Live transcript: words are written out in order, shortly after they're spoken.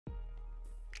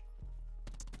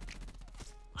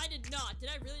I did not. Did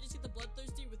I really just get the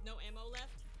bloodthirsty with no ammo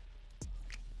left?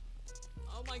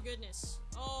 Oh my goodness.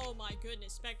 Oh my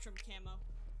goodness. Spectrum camo.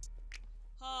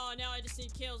 Oh, now I just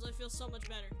need kills. I feel so much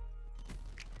better. Be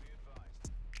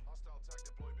advised. Hostile tech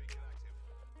deploy beacon active.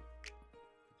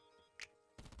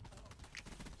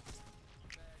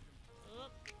 Oh,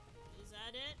 is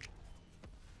that it?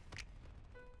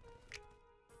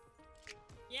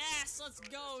 Yes, let's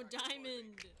go,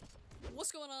 Diamond!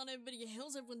 What's going on, everybody?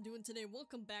 How's everyone doing today?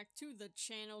 Welcome back to the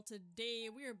channel. Today,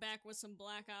 we are back with some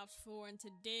Black Ops 4, and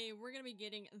today, we're gonna be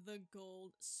getting the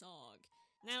Gold SOG.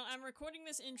 Now, I'm recording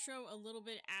this intro a little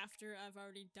bit after I've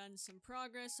already done some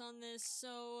progress on this,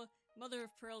 so Mother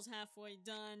of Pearl's halfway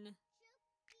done.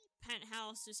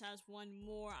 Penthouse just has one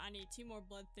more. I need 2 more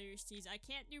Bloodthirsties. I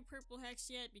can't do Purple Hex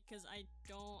yet because I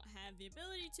don't have the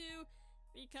ability to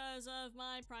because of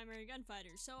my primary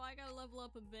gunfighter. So I gotta level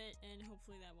up a bit and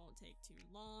hopefully that won't take too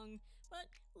long. But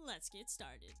let's get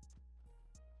started.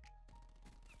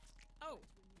 Oh.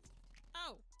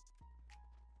 Oh.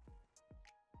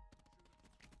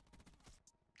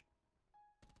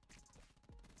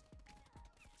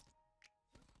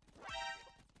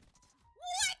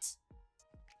 What?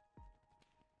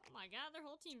 Oh my god, their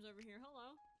whole team's over here.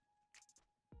 Hello.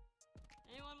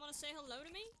 Anyone want to say hello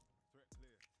to me? Threat clear.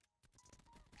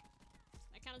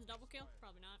 That count as a double kill?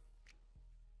 Probably not.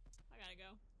 I gotta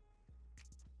go.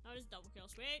 Oh, it's double kill.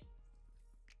 Sweet.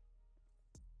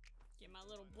 Get my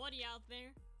little buddy out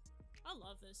there. I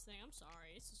love this thing. I'm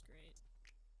sorry. This is great.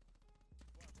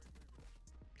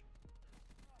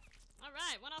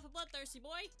 Alright, one off a bloodthirsty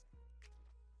boy.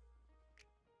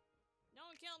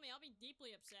 Don't kill me. I'll be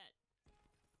deeply upset.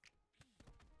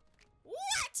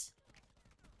 What?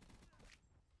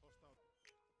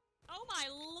 Oh my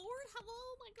lord,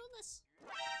 hello, my goodness.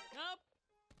 Nope.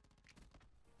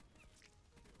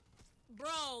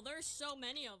 Bro, there's so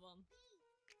many of them.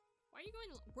 Why are you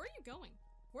going? Where are you going?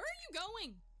 Where are you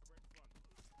going?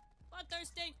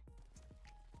 Bloodthirsty.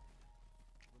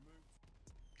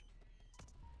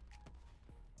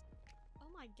 Oh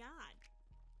my god.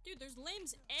 Dude, there's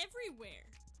limbs everywhere.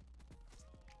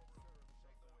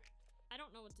 I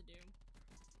don't know what to do.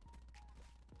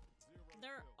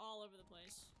 They're all over the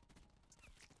place.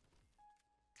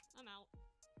 I'm out.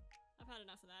 I've had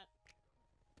enough of that.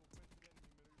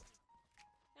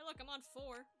 Hey look, I'm on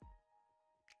 4.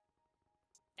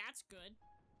 That's good.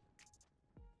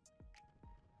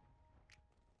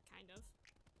 Kind of.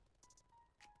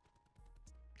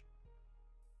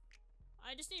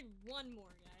 I just need one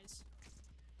more, guys.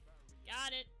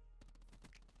 Got it.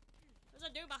 There's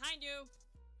a dude behind you.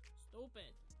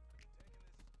 Stupid.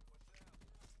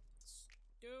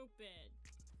 Stupid.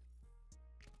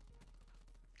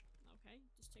 Okay,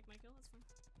 just take my kill, that's fine.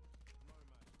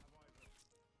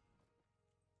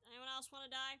 Anyone else want to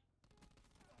die?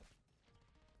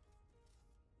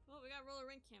 Well, we got roller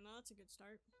rink camo, that's a good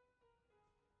start.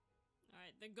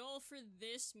 Alright, the goal for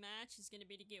this match is going to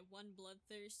be to get 1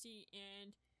 bloodthirsty,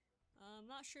 and I'm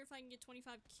not sure if I can get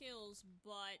 25 kills,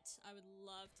 but I would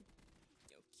love to.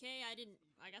 Okay, I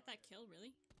got that kill,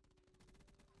 really?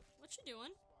 What you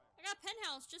doing? I got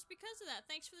Penthouse just because of that.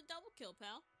 Thanks for the double kill,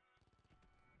 pal.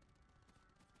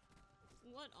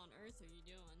 What on earth are you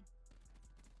doing?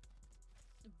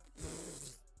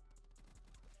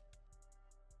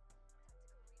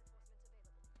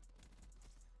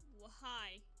 Well,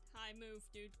 hi. Hi, move,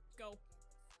 dude. Go.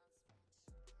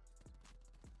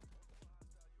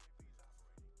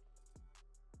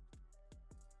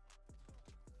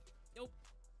 Nope.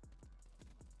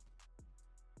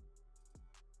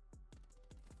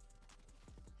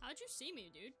 How'd you see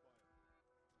me, dude?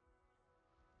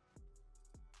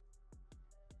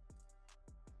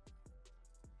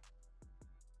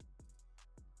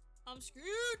 I'm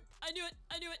screwed! I knew it!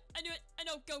 I knew it! I knew it! I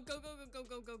know! Go, go, go, go, go,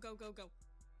 go, go, go, go, go.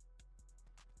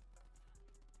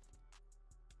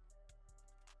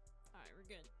 Alright, we're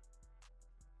good.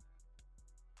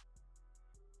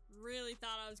 Really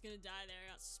thought I was gonna die there. I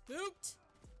got spooked!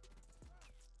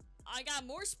 I got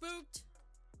more spooked!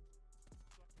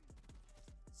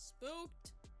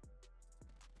 Spooked!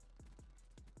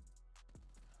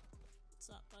 What's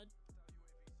up, bud?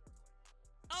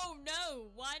 Oh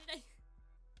no! Why did I...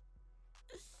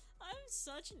 I'm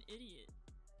such an idiot.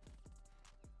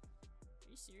 Are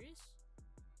you serious?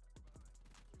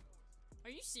 Are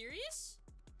you serious?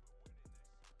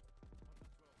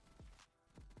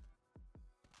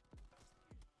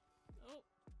 Oh.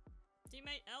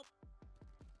 Teammate, help.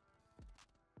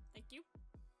 Thank you.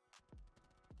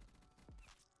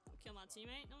 Don't kill my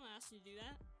teammate. No one asked you to do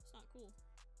that. It's not cool.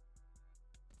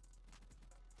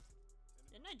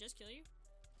 Didn't I just kill you?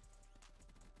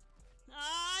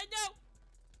 Ah, no!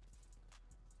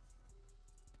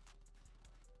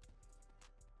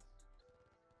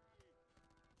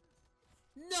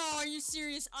 are you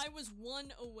serious? I was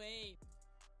 1 away.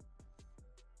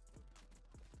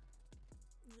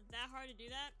 Is it that hard to do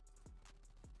that?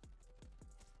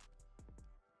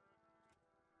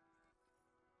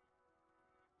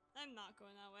 I'm not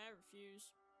going that way, I refuse.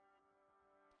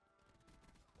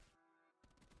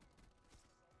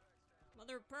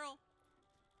 Mother of pearl.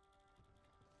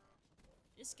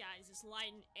 This guy's just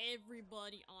lighting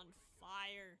everybody on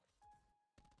fire.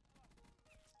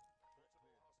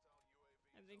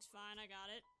 Everything's fine, I got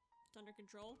it. It's under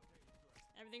control.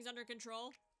 Everything's under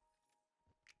control.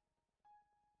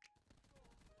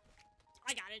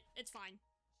 I got it, it's fine.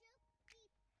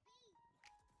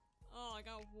 Oh, I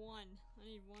got 1. I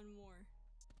need 1 more.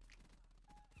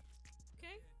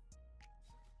 Okay.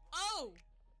 Oh!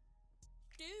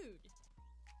 Dude.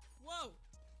 Whoa.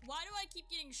 Why do I keep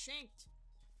getting shanked?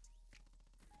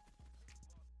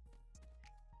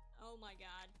 Oh my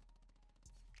god.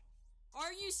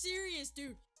 Are you serious,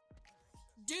 dude?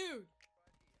 Dude!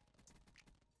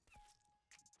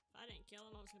 If I didn't kill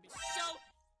him, I was gonna be so...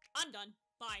 I'm done.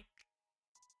 Bye.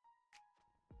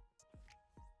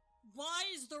 Why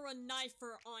is there a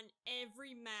knifer on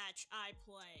every match I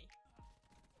play?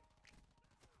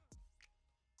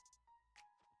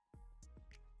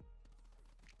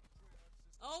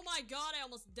 Oh my god, I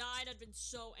almost died. I'd been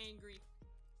so angry.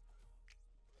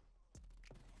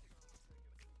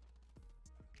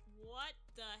 What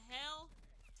the hell?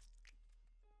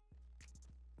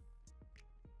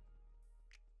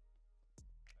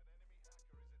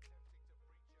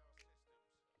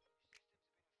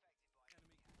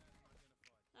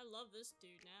 I love this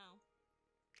dude now.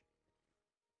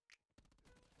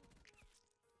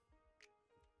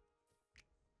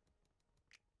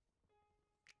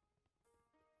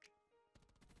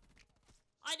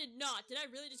 I did not. Did I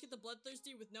really just get the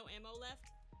bloodthirsty with no ammo left?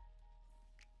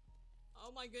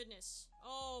 Oh my goodness.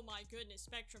 Oh my goodness.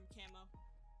 Spectrum camo.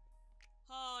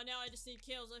 Oh, now I just need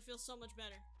kills. I feel so much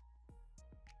better.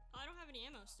 Oh, I don't have any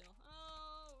ammo still.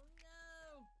 Oh,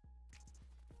 no.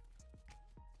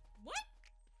 What?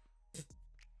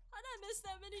 How'd I miss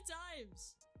that many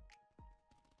times?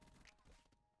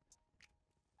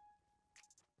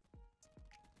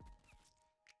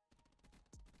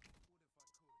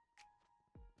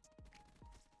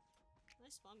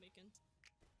 Nice spawn beacon.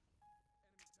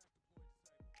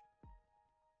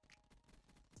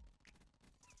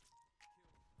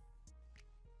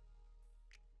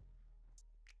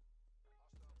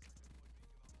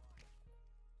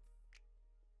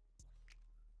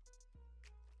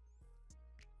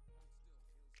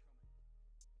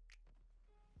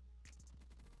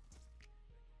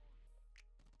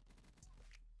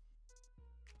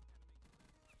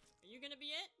 Are you gonna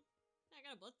be it? I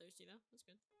got a bloodthirsty though. That's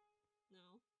good.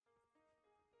 No.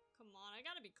 Come on, I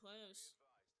gotta be close.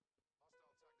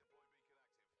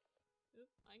 Oop,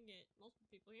 I can get multiple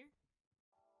people here.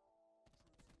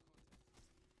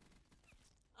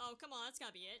 Oh, come on, that's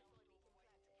gotta be it.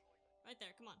 Right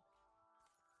there, come on.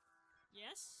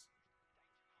 Yes?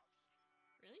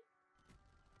 Really?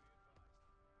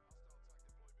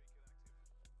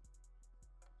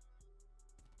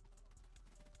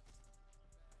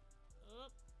 Oh,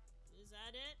 is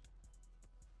that it?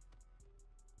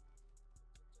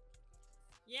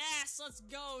 Yes, let's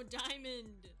go,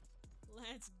 diamond.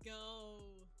 Let's go.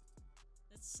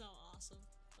 That's so awesome.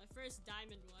 My first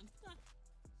diamond one.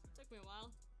 Took me a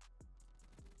while.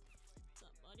 What's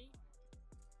up, buddy?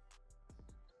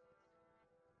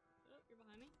 Oh, you're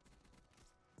behind me.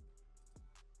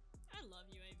 I love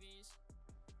UAVs.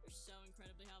 They're so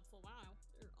incredibly helpful. Wow,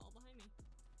 they're all behind me.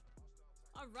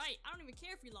 Alright, I don't even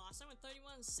care if we lost. I went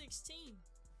 31-16.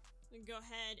 We can go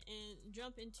ahead and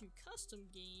jump into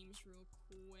custom games real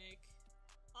quick.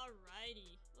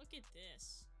 Alrighty, look at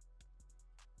this.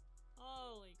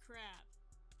 Holy crap.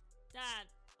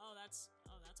 Oh, that's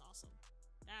awesome.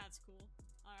 That's cool.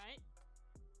 Alright.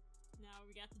 Now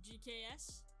we got the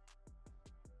GKS.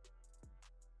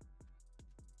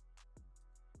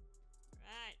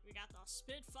 Alright, we got the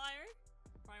Spitfire.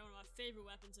 Probably one of my favorite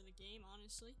weapons in the game,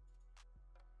 honestly.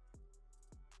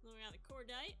 Then we got the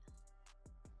Cordite.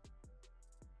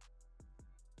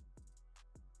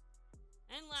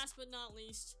 And last but not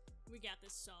least, we got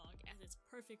this SOG, as it's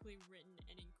perfectly written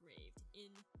and engraved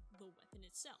in the weapon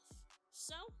itself.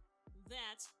 So,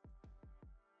 that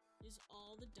is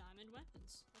all the diamond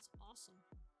weapons. That's awesome.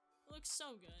 It looks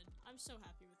so good. I'm so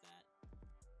happy with that.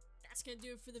 That's gonna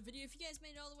do it for the video. If you guys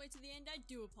made it all the way to the end, I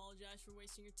do apologize for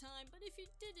wasting your time, but if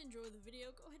you did enjoy the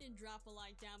video, go ahead and drop a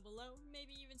like down below,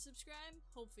 maybe even subscribe.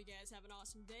 Hopefully you guys have an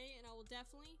awesome day, and I will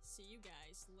definitely see you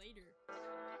guys later.